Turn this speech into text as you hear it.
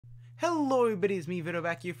Hello everybody, it's me Vito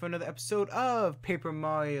back here for another episode of Paper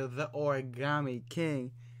Mario the Origami King.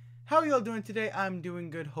 How are y'all doing today? I'm doing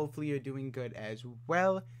good, hopefully you're doing good as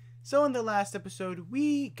well. So in the last episode,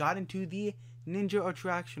 we got into the Ninja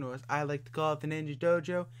Attraction, or as I like to call it, the Ninja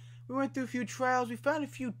Dojo. We went through a few trials, we found a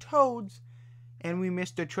few toads, and we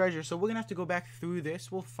missed the treasure. So we're going to have to go back through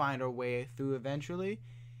this, we'll find our way through eventually.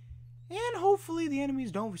 And hopefully the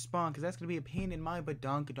enemies don't respawn, because that's going to be a pain in my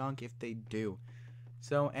badonk if they do.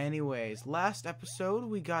 So anyways, last episode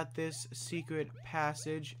we got this secret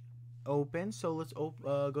passage open, so let's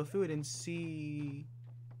go through it and see.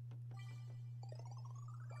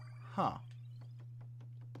 Huh.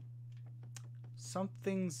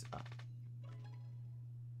 Something's up.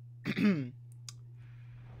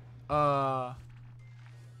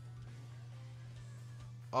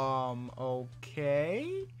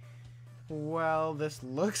 Okay. Well, this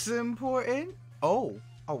looks important. Oh,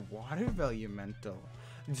 a water elemental.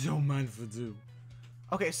 Don't mind if I do.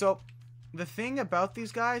 Okay, so the thing about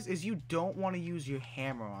these guys is you don't want to use your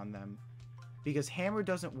hammer on them, because hammer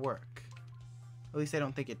doesn't work. At least I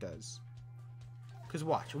don't think it does. Because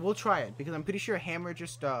watch, we'll try it, because I'm pretty sure hammer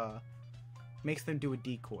just makes them do a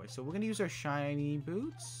decoy. So we're gonna use our shiny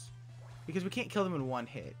boots, because we can't kill them in one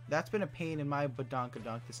hit. That's been a pain in my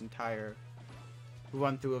badonk this entire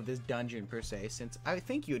run through of this dungeon per se, since I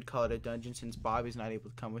think you would call it a dungeon since Bobby's not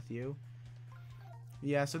able to come with you.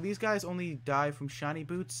 Yeah, so these guys only die from shiny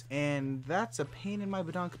boots, and that's a pain in my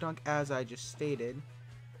badonk as I just stated,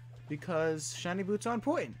 because shiny boots are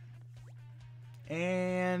important.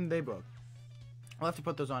 And they broke. I'll have to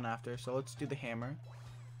put those on after, so let's do the hammer.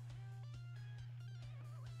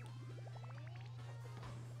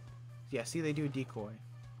 Yeah, see, they do a decoy.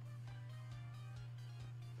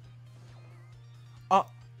 Oh!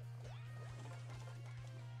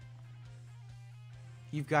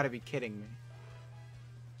 You've got to be kidding me.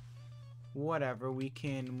 Whatever, we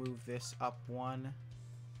can move this up one.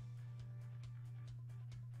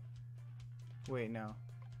 Wait, no.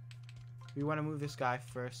 We want to move this guy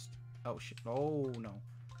first. Oh, shit. Oh, no.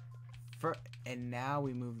 And now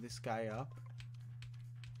we move this guy up.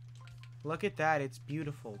 Look at that. It's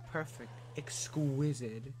beautiful. Perfect.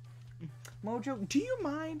 Exquisite. Mojo, do you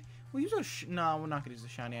mind? We'll use our no, we're not going to use the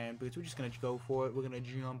shiny iron boots. We're just going to go for it. We're going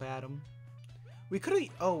to jump at them. We could have...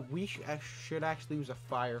 Oh, we should actually use a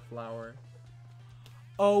fire flower.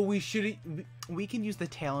 Oh, we should... We can use the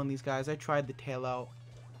tail on these guys. I tried the tail out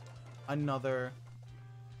another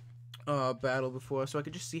battle before, so I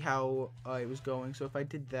could just see how it was going. So if I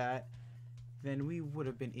did that, then we would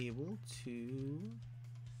have been able to...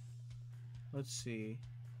 Let's see.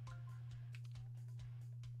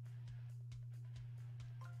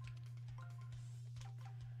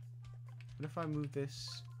 What if I move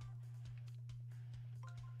this...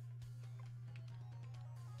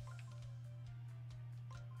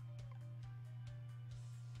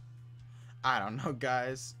 I don't know,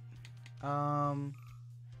 guys.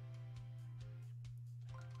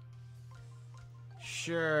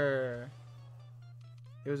 Sure.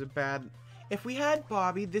 It was a bad... If we had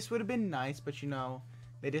Bobby, this would have been nice, but you know,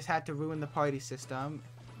 they just had to ruin the party system.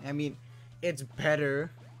 I mean, it's better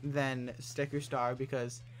than Sticker Star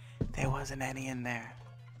because there wasn't any in there.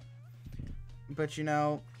 But you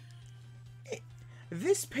know,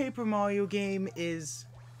 this Paper Mario game is...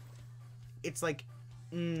 It's like...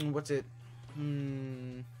 what's it?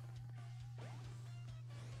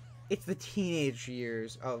 It's the teenage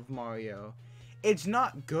years of Mario. It's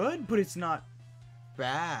not good, but it's not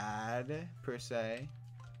bad, per se.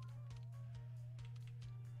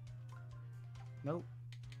 Nope.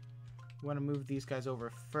 We want to move these guys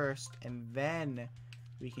over first, and then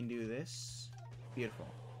we can do this. Beautiful.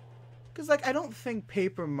 Because, like, I don't think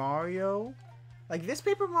Paper Mario... Like, this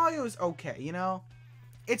Paper Mario is okay, you know?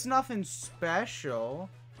 It's nothing special,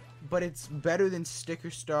 but it's better than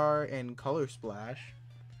Sticker Star and Color Splash.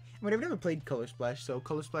 I mean, I've never played Color Splash, so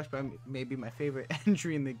Color Splash may be my favorite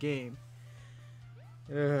entry in the game.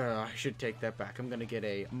 I should take that back. I'm gonna get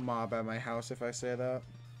a mob at my house if I say that.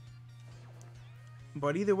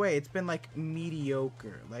 But either way, it's been, like,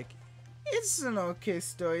 mediocre. Like, it's an okay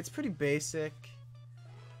story. It's pretty basic.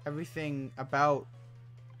 Everything about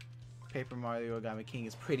Paper Mario Origami King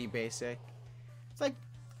is pretty basic. It's like,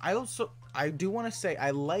 I do want to say,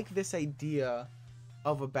 I like this idea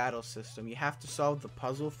of a battle system. You have to solve the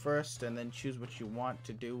puzzle first and then choose what you want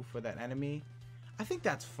to do for that enemy. I think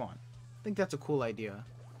that's fun. I think that's a cool idea.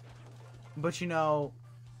 But you know,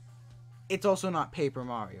 it's also not Paper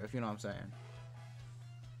Mario, if you know what I'm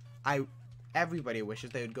saying. Everybody wishes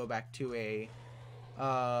they would go back to a,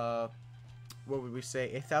 what would we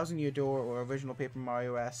say, a 1000-Year Door or original Paper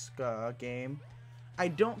Mario-esque game. I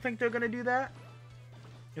don't think they're gonna do that.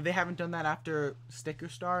 If they haven't done that after Sticker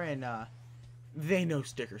Star, and they know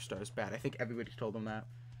Sticker Star is bad. I think everybody told them that.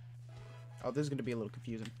 Oh, this is gonna be a little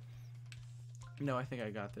confusing. No, I think I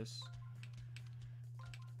got this.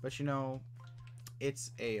 But you know, it's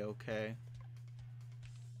a-okay.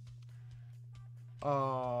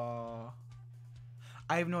 I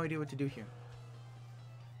have no idea what to do here.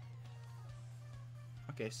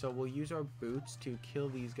 Okay, so we'll use our boots to kill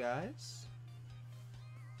these guys.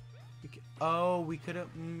 We could have...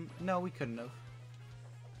 no, we couldn't have.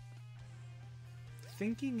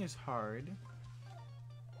 Thinking is hard.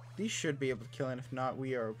 These should be able to kill, and if not,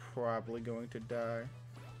 we are probably going to die.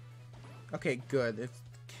 Okay, good. It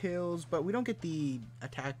kills, but we don't get the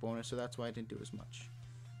attack bonus, so that's why I didn't do as much.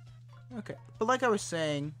 Okay, but like I was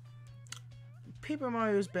saying, Paper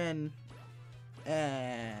Mario's been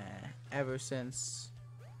ever since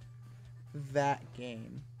that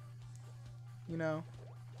game. You know?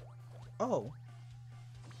 Oh.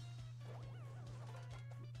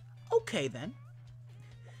 Okay then.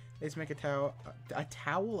 Let's make a tower. A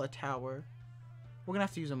tower. We're gonna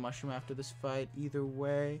have to use a mushroom after this fight. Either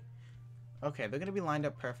way. Okay, they're gonna be lined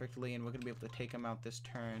up perfectly, and we're gonna be able to take them out this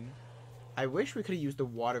turn. I wish we could have used the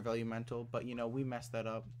water elemental, but you know, we messed that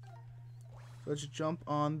up. So let's jump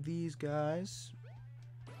on these guys.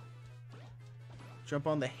 Jump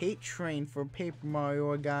on the hate train for Paper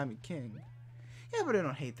Mario Origami King. Yeah, but I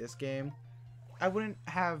don't hate this game. I wouldn't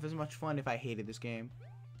have as much fun if I hated this game.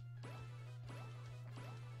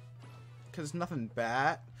 Because nothing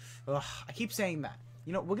bad. Ugh, I keep saying that.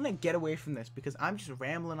 You know, we're going to get away from this because I'm just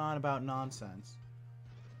rambling on about nonsense.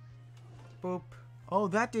 Boop. Oh,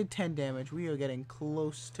 that did 10 damage. We are getting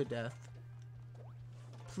close to death.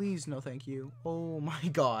 Please, no thank you. Oh my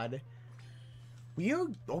god. We are...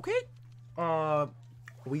 okay.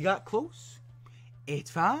 We got close.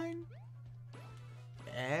 It's fine.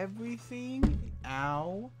 Everything...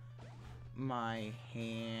 ow. My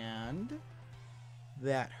hand.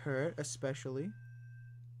 That hurt, especially.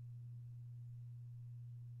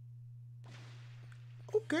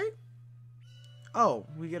 Okay. Oh,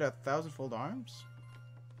 we get 1,000-fold arms?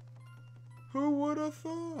 Who would have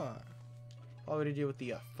thought? All we to deal with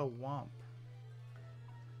the thwomp.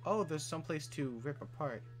 Oh, there's someplace to rip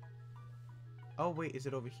apart. Oh, wait, is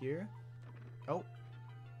it over here? Oh.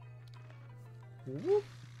 Whoop.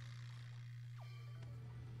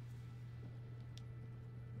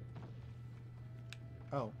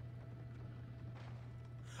 Oh.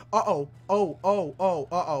 Uh-oh.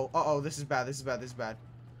 Uh-oh. This is bad.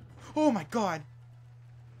 Oh my god.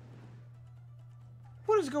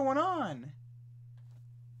 What is going on?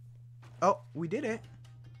 Oh, we did it.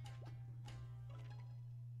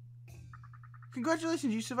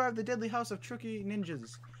 Congratulations, you survived the deadly house of tricky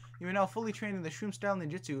ninjas. You are now fully trained in the shroom-style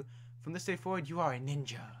ninjutsu. From this day forward, you are a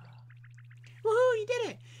ninja. Woohoo, you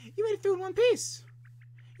did it! You made it through in one piece.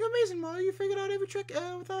 You're amazing, Mario. You figured out every trick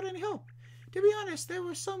without any help. To be honest, there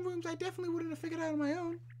were some rooms I definitely wouldn't have figured out on my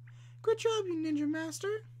own. Good job, you ninja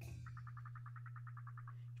master.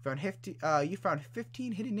 You found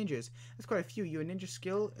 15 hidden ninjas. That's quite a few. Your ninja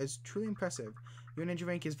skill is truly impressive. Your ninja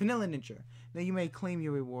rank is vanilla ninja. Now you may claim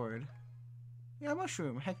your reward. Yeah,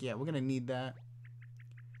 mushroom. Heck yeah, we're gonna need that.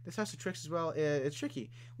 This house of tricks as well. It's tricky.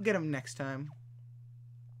 We'll get them next time.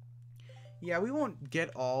 Yeah, we won't get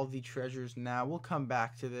all the treasures now. We'll come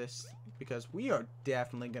back to this because we are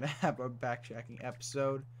definitely gonna have our backtracking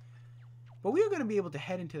episode. But we are gonna be able to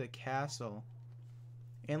head into the castle.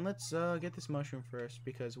 And let's get this mushroom first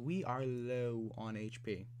because we are low on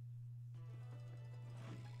HP.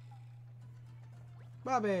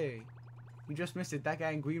 Bobby! You just missed it. That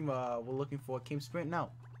guy in green we're looking for came sprinting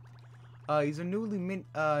out. He's a newly mint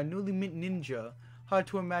ninja. Hard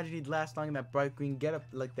to imagine he'd last long in that bright green getup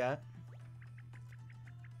like that.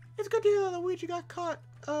 It's good to hear that Luigi got caught.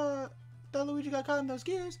 In those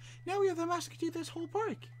gears. Now we have the master key to this whole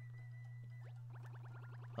park.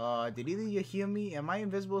 Did either of you hear me? Am I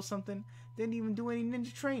invisible or something? Didn't even do any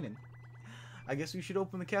ninja training. I guess we should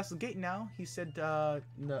open the castle gate now. He said, no,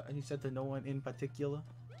 he said to no one in particular.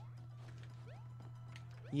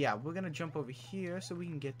 Yeah, we're gonna jump over here so we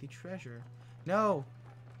can get the treasure. No!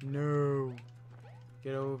 No!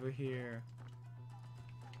 Get over here.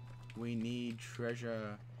 We need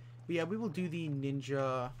treasure. But yeah, we will do the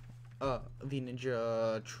ninja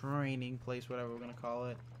training place, whatever we're gonna call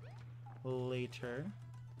it, later.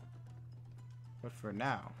 But for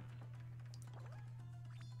now...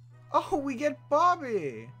 Oh, we get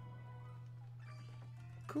Bobby!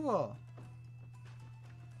 Cool.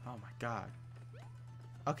 Oh my god.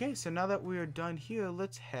 Okay, so now that we are done here,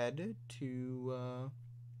 let's head to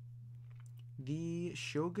the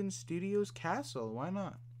Shogun Studios castle. Why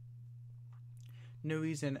not? No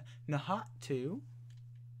reason not to.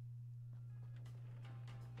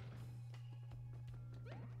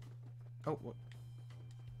 Oh, what?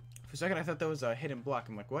 For a second I thought that was a hidden block.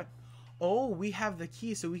 I'm like, what? Oh, we have the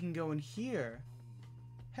key so we can go in here.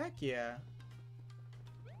 Heck yeah.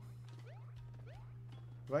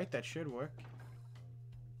 Right, that should work.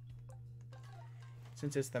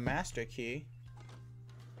 Since it's the master key.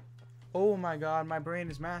 Oh my god, my brain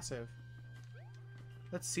is massive.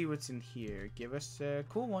 Let's see what's in here. Give us a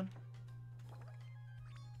cool one.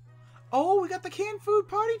 Oh, we got the canned food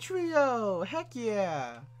party trio! Heck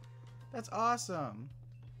yeah! That's awesome.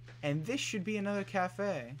 And this should be another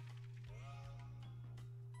cafe.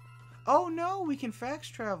 Oh no, we can fax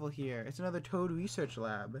travel here. It's another Toad research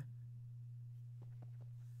lab.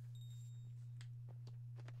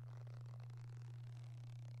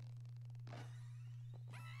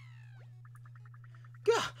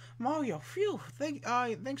 Gah, Mario, phew. Thank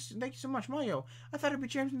you so much, Mario. I thought I'd be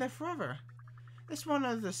jammed in there forever. This is one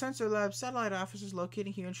of the Sensor Lab satellite offices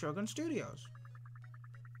located here in Shogun Studios.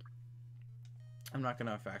 I'm not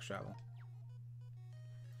gonna fax travel.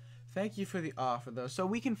 Thank you for the offer, though. So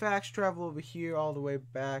we can fax travel over here all the way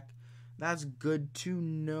back. That's good to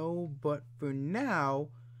know. But for now,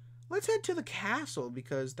 let's head to the castle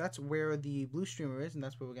because that's where the blue streamer is, and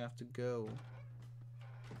that's where we're gonna have to go.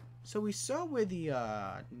 So we saw where the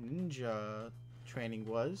ninja training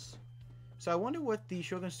was. So I wonder what the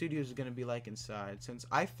Shogun Studios is gonna be like inside, since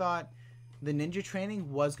I thought the ninja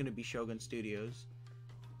training was gonna be Shogun Studios.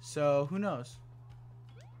 So who knows?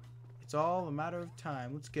 It's all a matter of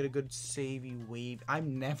time. Let's get a good savey wave.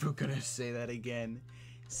 I'm never gonna say that again.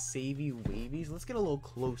 Savey wavies. Let's get a little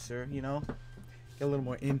closer, you know? Get a little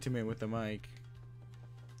more intimate with the mic.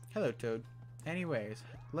 Hello, Toad. Anyways,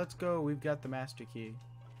 let's go. We've got the master key.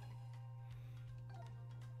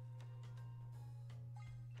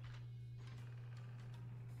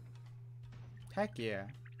 Heck yeah.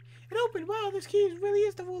 It opened! Wow, this key really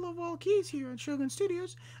is the rule of all keys here at Shogun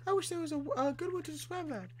Studios. I wish there was a good way to describe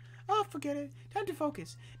that. Oh, forget it. Time to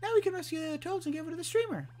focus. Now we can rescue the other toads and get rid of the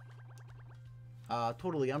streamer.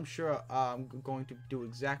 Totally. I'm sure I'm going to do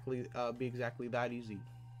exactly, be exactly that easy.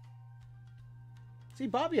 See,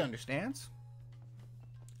 Bobby understands.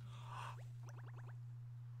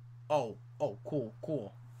 Oh, cool,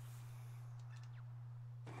 cool.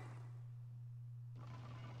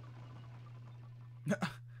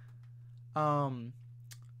 I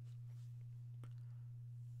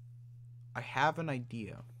have an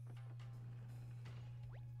idea.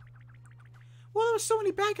 Well, there were so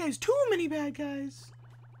many bad guys. Too many bad guys.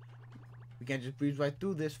 We can't just breeze right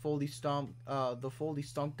through this. Foldy Stomp. The Foldy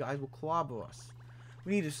Stomp guys will clobber us.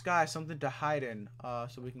 We need a disguise, something to hide in,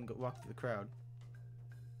 so we can go walk through the crowd.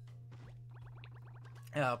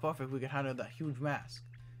 Yeah, perfect. We can hide under that huge mask.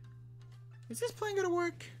 Is this plan gonna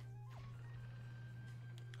work?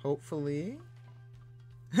 Hopefully.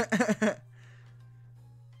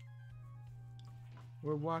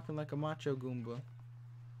 We're walking like a macho Goomba.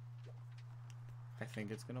 I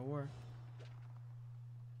think it's gonna work.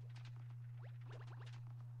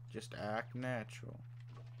 Just act natural.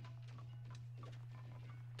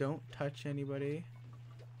 Don't touch anybody.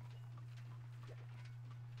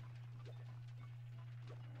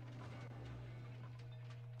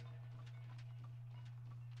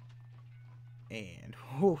 And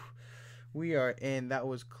whew, we are in. That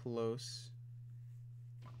was close.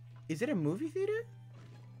 Is it a movie theater?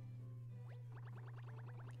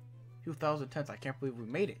 2010s. I can't believe we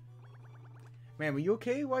made it. Man, were you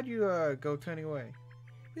okay? Why'd you go turning away?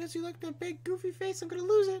 Because you like that big goofy face. I'm gonna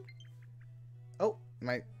lose it. Oh,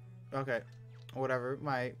 okay, whatever.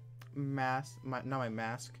 My mask. Not my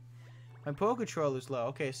mask. My Pro Controller's low.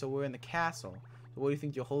 Okay, so we're in the castle. So what do you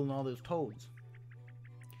think you're holding all those toads?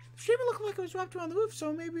 The streamer looked like it was wrapped around the roof,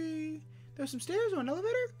 so maybe there's some stairs or an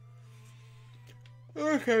elevator?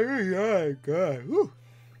 Okay, yeah, God. Whew.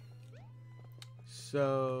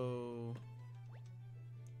 So,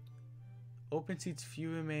 open seats, few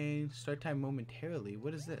remain. Start time momentarily.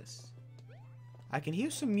 What is this? I can hear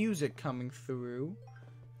some music coming through,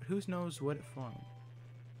 but who knows what it from?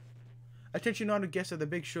 Attention, honored guests of the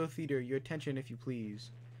Big Show Theater. Your attention, if you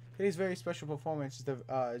please. Today's very special performance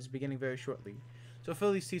is beginning very shortly. So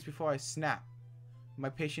fill these seats before I snap. My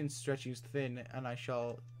patience stretches thin, and I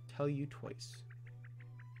shall tell you twice.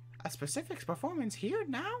 A specific performance here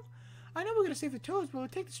now? I know we're gonna save the toads, but we'll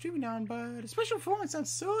take the streaming down, but a special performance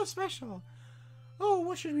sounds so special. Oh,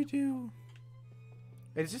 what should we do?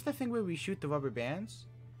 Is this the thing where we shoot the rubber bands?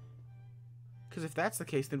 Because if that's the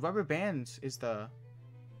case, then rubber bands is the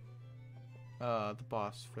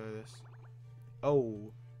boss for this.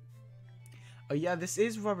 Oh. Oh yeah, this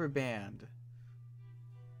is Rubber Band.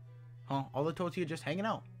 Huh? All the toads here just hanging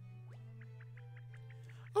out.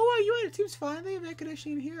 Oh wow, you it seems fine. They have air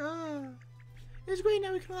conditioning here. It's great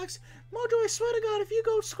now we can relax. Mojo, I swear to God, if you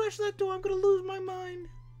go scratch that door, I'm gonna lose my mind.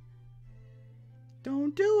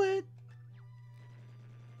 Don't do it.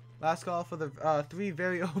 Last call for the 3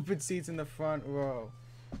 very open seats in the front row.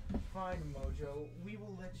 Fine, Mojo, we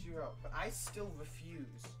will let you out, but I still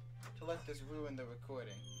refuse to let this ruin the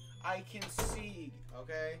recording. I can see,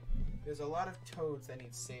 okay? There's a lot of toads that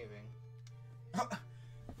need saving.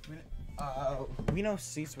 We know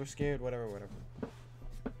seats were scared, whatever.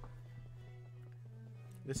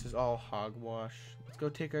 This is all hogwash. Let's go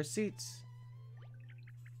take our seats.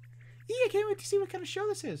 I can't wait to see what kind of show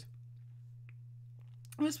this is.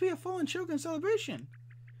 It must be a fallen Shogun celebration.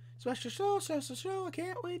 Special show, I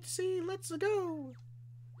can't wait to see. Let's go.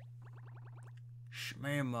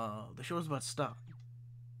 Shmama, the show's about to start.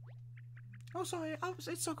 Oh, sorry,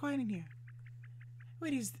 it's so quiet in here.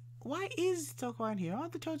 Wait, why is it so quiet in here?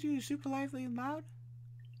 Aren't the toads usually super lively and loud?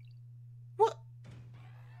 What?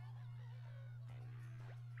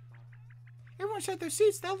 Everyone shut their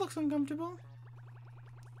seats. That looks uncomfortable.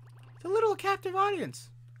 It's a little captive audience.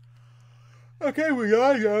 Okay, we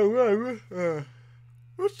got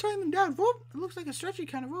let's turn them down. Whoop. It looks like a stretchy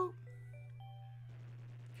kind of rope.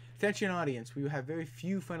 Attention audience, we will have very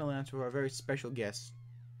few final announcements for our very special guests.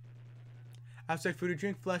 Outside food or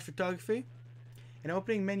drink, flash photography, and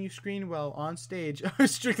opening menu screen while on stage are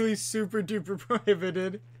strictly super duper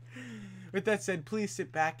prohibited. With that said, please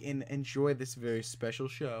sit back and enjoy this very special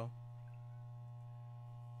show.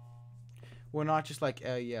 We're not just like,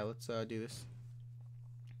 yeah, let's do this.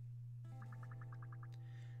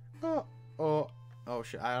 Oh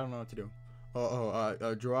shit, I don't know what to do.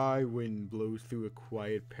 A dry wind blows through a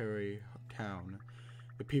quiet prairie town.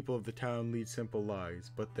 The people of the town lead simple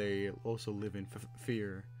lives, but they also live in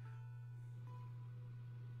fear.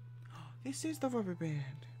 This is the Rubber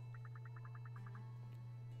Band.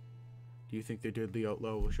 Do you think the deadly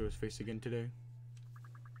outlaw will show his face again today?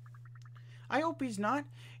 I hope he's not,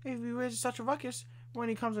 if he raises such a ruckus when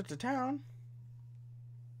he comes into town.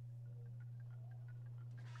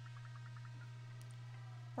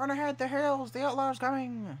 Run ahead, the hills, the outlaw's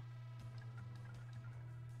coming.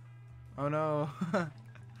 Oh no.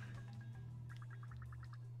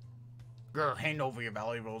 Girl, hand over your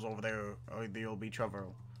valuables over there, or there'll be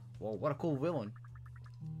trouble. Whoa, what a cool villain.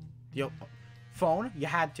 Yo, phone? You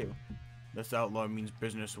had to. This outlaw means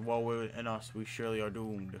business. Woe and us, we surely are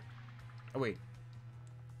doomed. Oh, wait.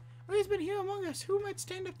 Oh, he's been here among us. Who might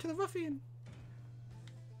stand up to the ruffian?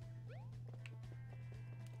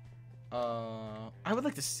 I would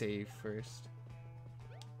like to save first.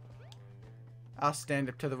 I'll stand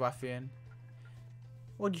up to the ruffian.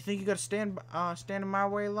 What, do you think you gotta stand in my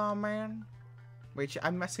way, lawman? Wait,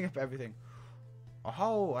 I'm messing up everything.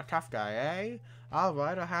 Oh, a tough guy, eh?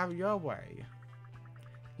 Alright, I'll have your way.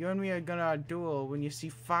 You and me are gonna duel when you see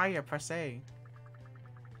fire, per se.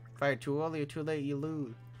 Fire too early or too late, you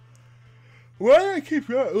lose. Why do I keep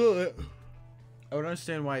yawning? I would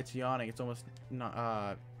understand why it's yawning. It's almost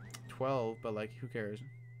not 12, but like, who cares?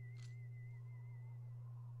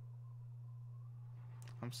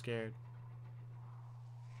 I'm scared.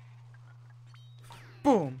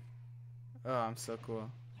 Boom! Oh, I'm so cool.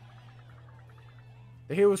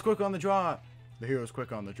 The hero was quick on the draw. The hero was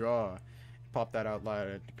quick on the draw. Pop that out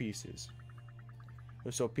loud to pieces.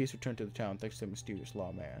 So peace returned to the town thanks to the mysterious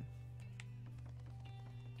lawman.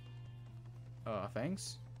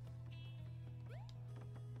 Thanks.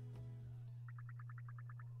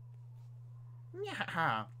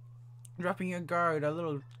 Yeah. Dropping your guard a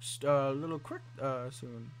little quick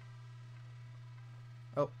soon.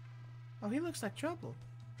 Oh, he looks like trouble.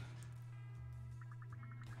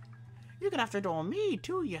 You're gonna have to duel me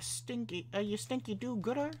too, you stinky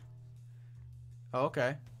do-gooder. Oh,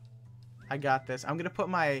 okay. I got this. I'm gonna put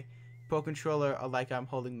my Pro Controller like I'm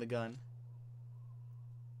holding the gun.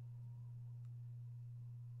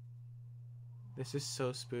 This is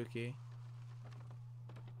so spooky.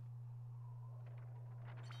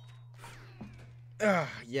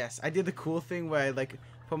 Yes, I did the cool thing where I like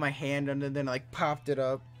put my hand under and then I like popped it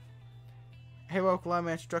up. Heroic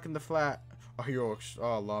lawman struck in the flat. A heroic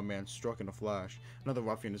lawman struck in a flash. Another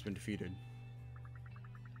ruffian has been defeated.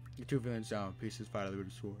 The two villains down. Pieces finally with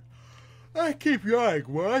a sword. I keep yawning.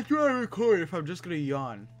 Why do I record if I'm just gonna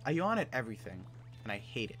yawn? I yawn at everything, and I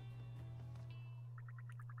hate it.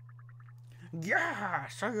 Yeah,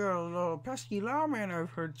 so you're a little pesky lawman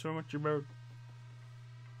I've heard so much about.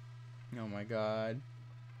 Oh my god.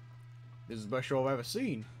 This is the best show I've ever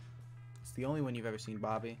seen. It's the only one you've ever seen,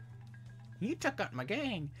 Bobby. You took out my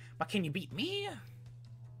gang, but can you beat me?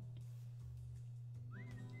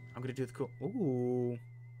 I'm gonna do the cool. Ooh.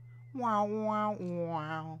 Wow, wow,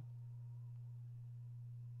 wow.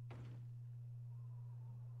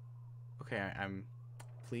 Okay, I'm.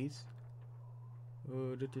 Please.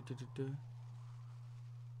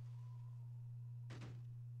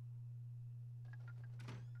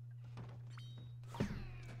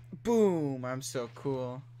 Boom! I'm so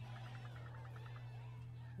cool.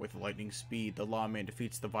 With lightning speed, the lawman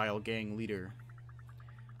defeats the vile gang leader.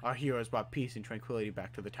 Our hero has brought peace and tranquility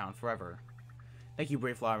back to the town forever. Thank you,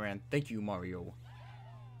 brave lawman. Thank you, Mario.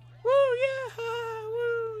 Woo, yeah!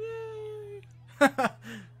 Woo, yay!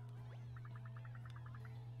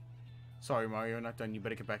 Sorry, Mario, not done. You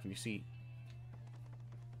better get back in your seat.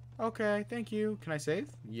 Okay, thank you. Can I save?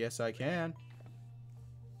 Yes, I can.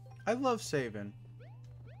 I love saving.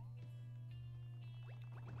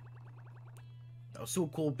 That was so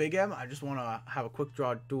cool, Big M. I just want to have a quick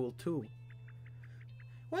draw duel too.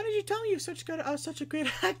 Why did you tell me you're such a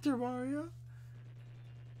great actor, Mario?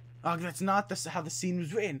 Oh, that's not how the scene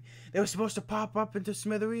was written. They were supposed to pop up into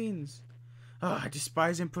smithereens. Oh, I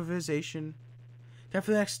despise improvisation. Time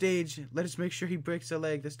for the next stage. Let us make sure he breaks a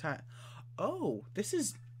leg this time. Oh, this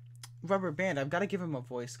is Rubber Band. I've got to give him a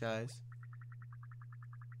voice, guys.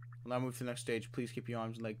 When I move to the next stage, please keep your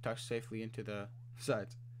arms and legs tucked safely into the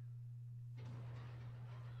sides.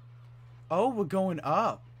 Oh, we're going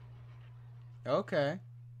up. Okay.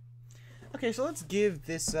 Okay, so let's give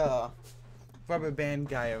this Rubber Band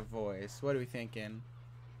guy a voice. What are we thinking?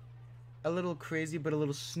 A little crazy, but a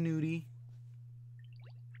little snooty.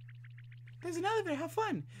 There's an elevator. Have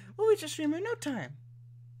fun. We'll reach a streamer in no time.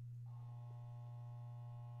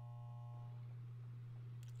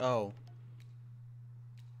 Oh.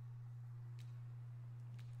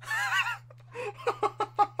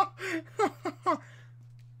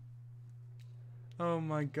 Oh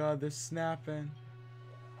my god, they're snapping.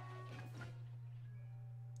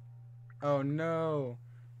 Oh no.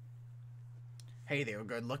 Hey there,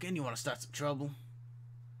 good looking. You want to start some trouble?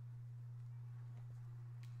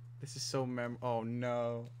 This is so oh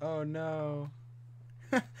no. Oh no.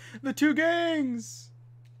 The two gangs!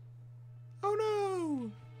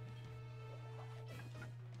 Oh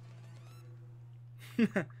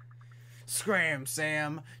no! Scram,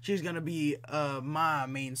 Sam. She's gonna be my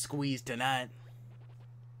main squeeze tonight.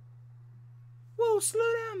 Whoa, slow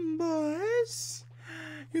down, boys.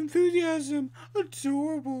 Enthusiasm,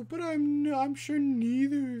 adorable, but I'm sure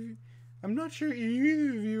I'm not sure either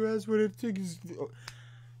of you has what it takes.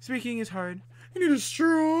 Speaking is hard. I need a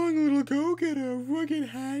strong little go-getter, a rugged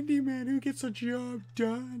handyman who gets a job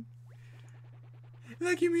done.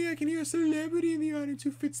 Lucky me, I can hear a celebrity in the audience who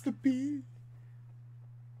fits the bill.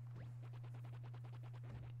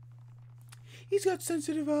 He's got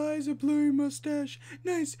sensitive eyes, a blurry mustache,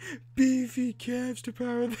 nice beefy calves to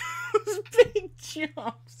power those big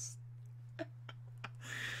jumps.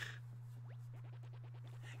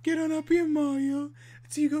 Get on up here, Mario.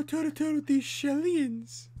 Let's see you go toe-to-toe with these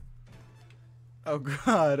Shellians. Oh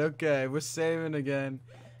god, okay, we're saving again.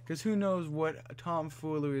 Because who knows what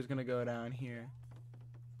tomfoolery is going to go down here.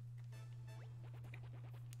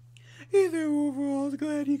 Hey there, overall.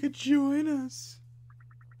 Glad you could join us.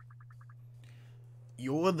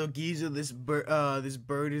 You're the geezer this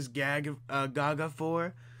bird is gaga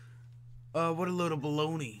for? What a load of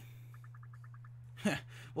baloney.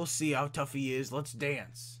 We'll see how tough he is. Let's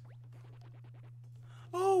dance.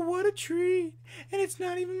 Oh, what a treat. And it's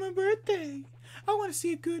not even my birthday. I want to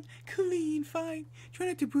see a good, clean fight. Try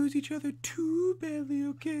not to bruise each other too badly,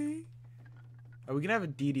 okay? Are we gonna have a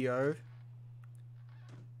DDR?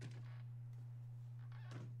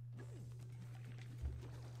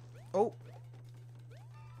 Oh.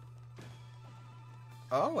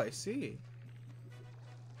 Oh, I see.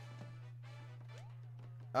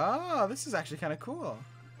 Oh, this is actually kind of cool.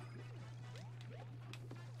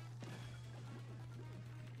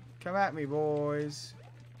 Come at me, boys.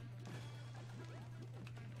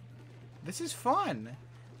 This is fun.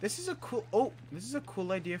 This is a cool... Oh, this is a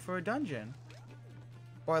cool idea for a dungeon.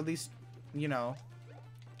 Or at least, you know,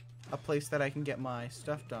 a place that I can get my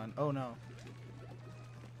stuff done. Oh, no.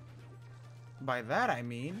 By that, I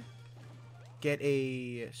mean get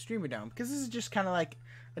a streamer down. Because this is just kind of like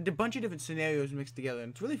a bunch of different scenarios mixed together.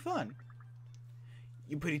 And it's really fun.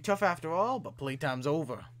 You're pretty tough after all, but playtime's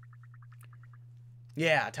over.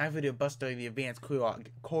 Yeah, time for the bust out the advanced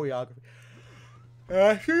choreography.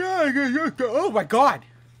 Oh my god!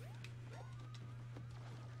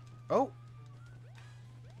 Oh.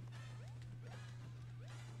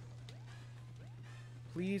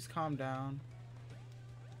 Please calm down.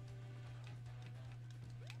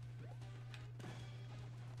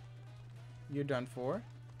 You're done for.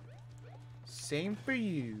 Same for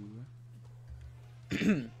you.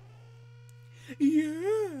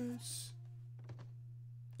 Yes.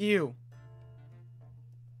 Ew.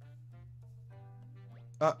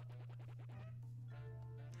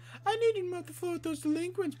 I needed not to float those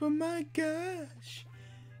delinquents, but my gosh.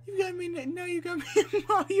 You got me, now you got me in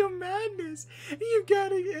Mario Madness. And you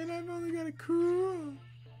got it, and I've only got a cool.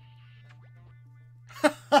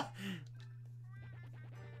 Come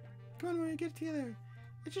on, Mario, get it together.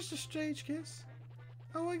 It's just a stage kiss.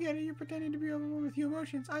 Oh, I get it. You're pretending to be overwhelmed with your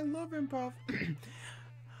emotions. I love improv.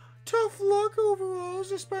 Tough luck overalls,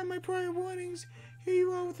 despite my prior warnings. Here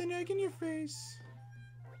you are with an egg in your face.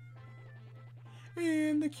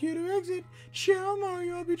 And the cue to exit. Ciao,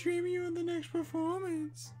 Mario. I'll be dreaming you in the next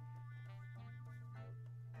performance.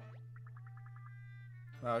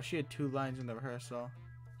 Wow, she had 2 lines in the rehearsal.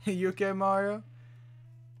 You okay, Mario?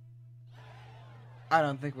 I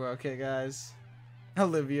don't think we're okay, guys.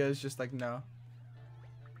 Olivia is just like, no.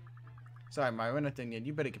 Sorry, Mario, we're not done yet.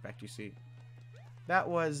 You better get back to your seat. That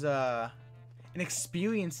was, an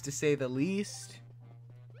experience, to say the least.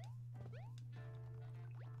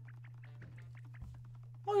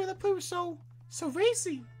 Oh, yeah, that play was so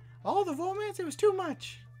racy. All the romance, it was too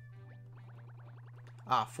much.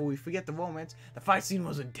 Ah, fool, we forget the romance. The fight scene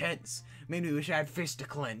was intense. Made me wish I had fists to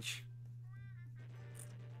clench.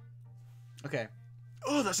 Okay.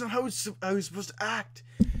 Oh, that's not how it's supposed to act.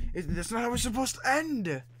 That's not how it's supposed to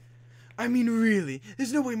end. I mean, really,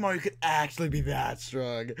 there's no way Mario could actually be that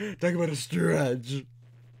strong. Talk about a stretch.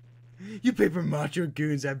 You paper macho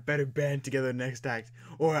goons had better band together next act,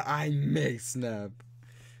 or I may snap.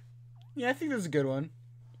 Yeah, I think that's a good one.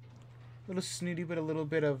 A little snooty, but a little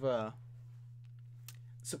bit of,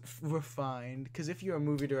 refined. Because if you're a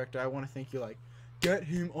movie director, I want to think you're like, get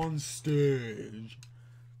him on stage.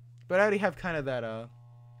 But I already have kind of that,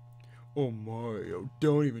 oh Mario,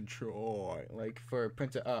 don't even try. Like for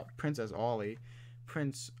Princess Ollie.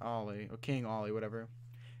 Prince Ollie, or King Ollie, whatever.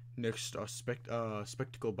 Next,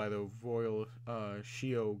 spectacle by the Royal,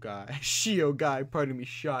 Shio Guy, pardon me,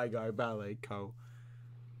 Shy Guy Ballet Co.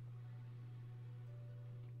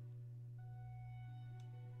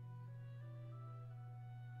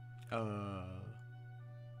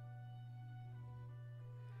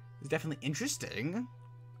 It's definitely interesting.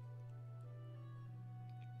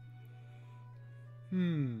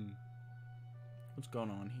 What's going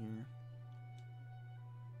on here?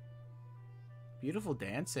 Beautiful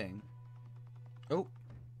dancing. Oh.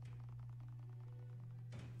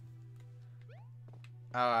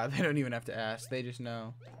 They don't even have to ask. They just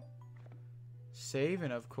know.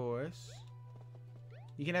 Saving, of course.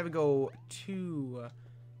 You can never go too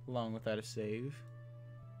long without a save.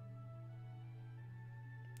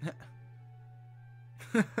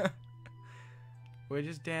 We're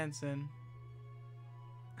just dancing.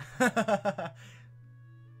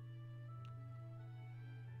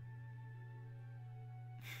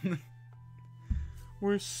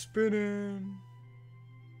 We're spinning.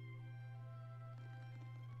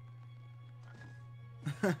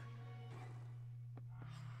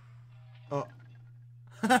 Oh.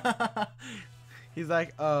 He's like,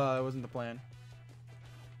 it wasn't the plan.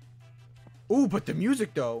 Ooh, but the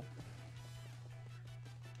music though.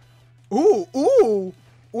 Ooh, ooh.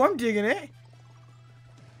 Ooh, I'm digging it.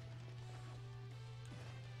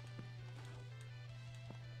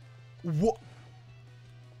 What?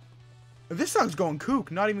 This song's going kook,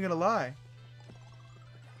 not even gonna lie.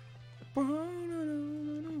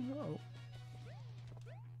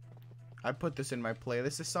 I put this in my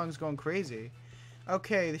playlist. This song's going crazy.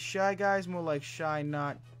 Okay, the Shy Guy's more like shy,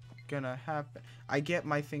 not gonna happen. I get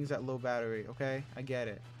my things at low battery, okay? I get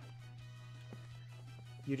it.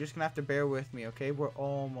 You're just gonna have to bear with me, okay? We're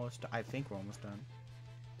almost... I think we're almost done.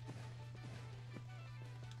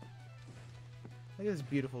 Look at this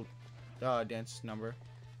beautiful dance number.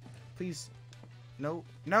 Please. No.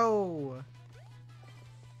 No!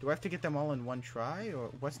 Do I have to get them all in one try?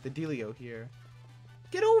 Or what's the dealio here?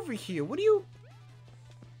 Get over here! What are you...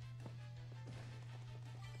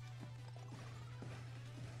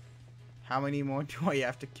 How many more do I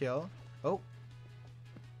have to kill? Oh.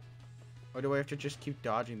 Or do I have to just keep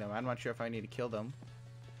dodging them? I'm not sure if I need to kill them.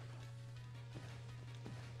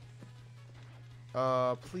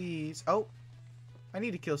 Please. Oh. I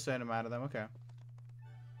need to kill a certain amount of them. Okay.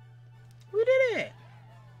 We did it!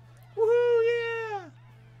 Woohoo, yeah!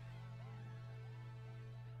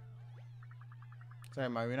 Sorry,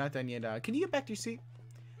 Mario, we're not done yet. Can you get back to your seat?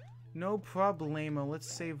 No problemo. Let's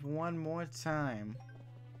save one more time.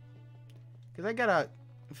 Because I got a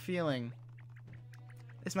feeling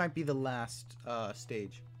this might be the last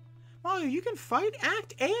stage. Mario, you can fight,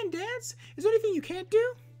 act, and dance? Is there anything you can't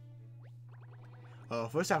do? Oh,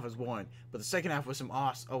 first half was boring, but the second half was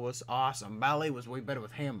awesome. Ballet was way better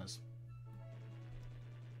with hammers.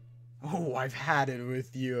 Oh, I've had it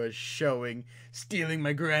with you showing, stealing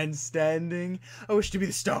my grandstanding. I wish to be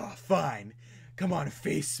the star. Fine. Come on,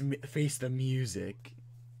 face the music.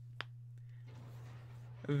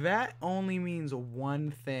 That only means one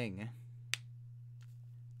thing.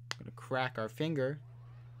 I'm gonna crack our finger.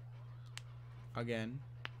 Again.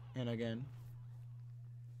 And again.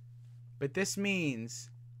 But this means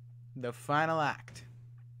the final act.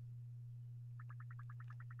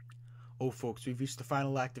 Oh, folks, we've reached the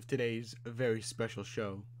final act of today's very special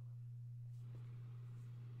show.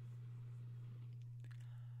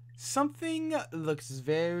 Something looks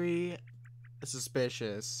very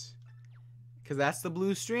suspicious. Because that's the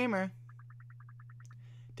blue streamer.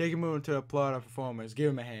 Take a moment to applaud our performers.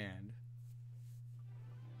 Give him a hand.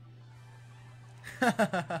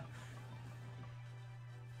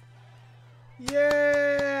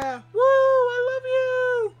 Yeah! Woo! I love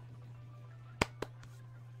you!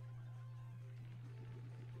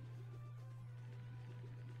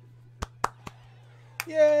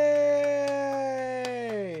 Yay!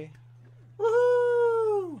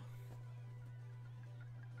 Woohoo!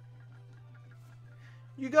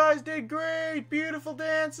 You guys did great! Beautiful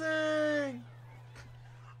dancing!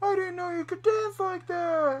 I didn't know you could dance like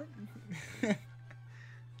that!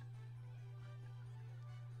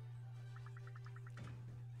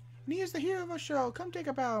 Here's the hero of our show. Come take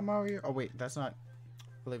a bow, Mario. Oh wait, that's not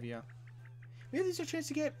Olivia. Maybe there's a chance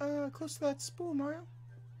to get close to that spool, Mario.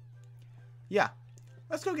 Yeah,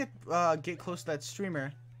 let's go get close to that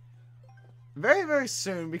streamer very, very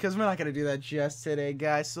soon, because we're not gonna do that just today,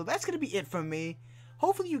 guys. So that's gonna be it from me.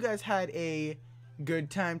 Hopefully you guys had a good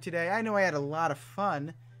time today. I know I had a lot of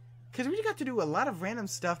fun, because we got to do a lot of random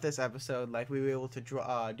stuff this episode. Like, we were able to do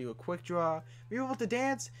a quick draw, we were able to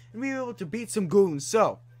dance, and we were able to beat some goons.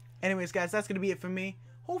 So anyways, guys, that's going to be it for me.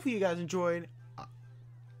 Hopefully you guys enjoyed.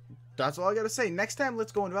 That's all I got to say. Next time,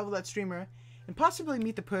 let's go and level that streamer and possibly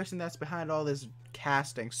meet the person that's behind all this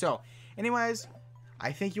casting. So, anyways,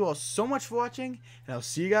 I thank you all so much for watching, and I'll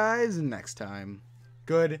see you guys next time.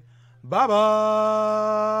 Good. Bye-bye.